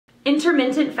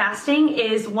Intermittent fasting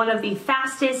is one of the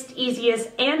fastest, easiest,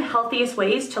 and healthiest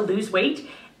ways to lose weight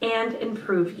and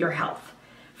improve your health.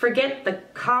 Forget the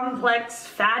complex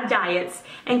fad diets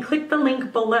and click the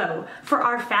link below for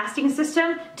our fasting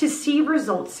system to see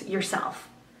results yourself.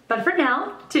 But for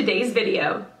now, today's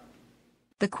video.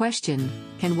 The question,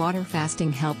 can water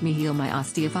fasting help me heal my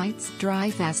osteophytes? Dry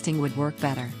fasting would work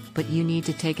better, but you need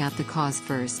to take out the cause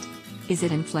first. Is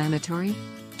it inflammatory?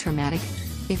 Traumatic?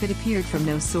 If it appeared from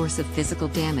no source of physical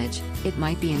damage, it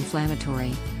might be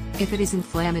inflammatory. If it is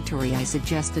inflammatory, I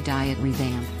suggest a diet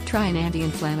revamp. Try an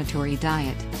anti-inflammatory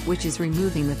diet, which is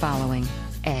removing the following: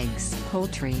 eggs,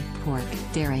 poultry, pork,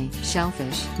 dairy,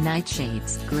 shellfish,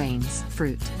 nightshades, grains,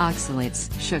 fruit, oxalates,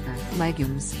 sugar,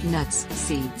 legumes, nuts,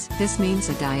 seeds. This means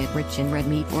a diet rich in red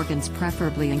meat, organs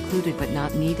preferably included but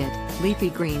not needed,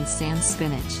 leafy greens sans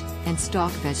spinach, and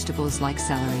stalk vegetables like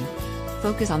celery.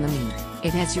 Focus on the meat,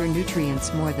 it has your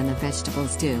nutrients more than the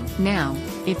vegetables do. Now,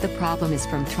 if the problem is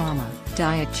from trauma,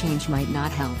 diet change might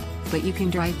not help, but you can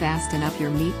dry fast and up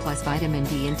your meat plus vitamin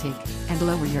D intake, and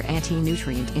lower your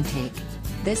anti-nutrient intake.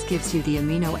 This gives you the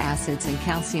amino acids and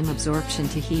calcium absorption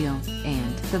to heal,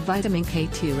 and the vitamin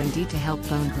K2 and D to help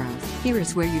bone growth. Here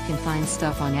is where you can find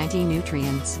stuff on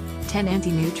anti-nutrients. 10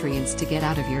 anti-nutrients to get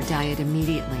out of your diet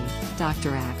immediately,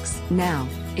 Dr. Axe. Now,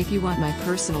 if you want my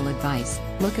personal advice,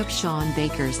 look up Sean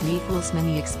Baker's Meatless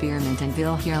Mini Experiment and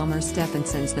Wilhelmer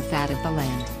Stephenson's The Fat of the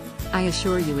Land. I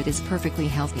assure you it is perfectly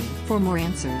healthy. For more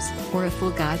answers, or a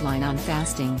full guideline on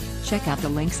fasting, check out the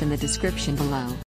links in the description below.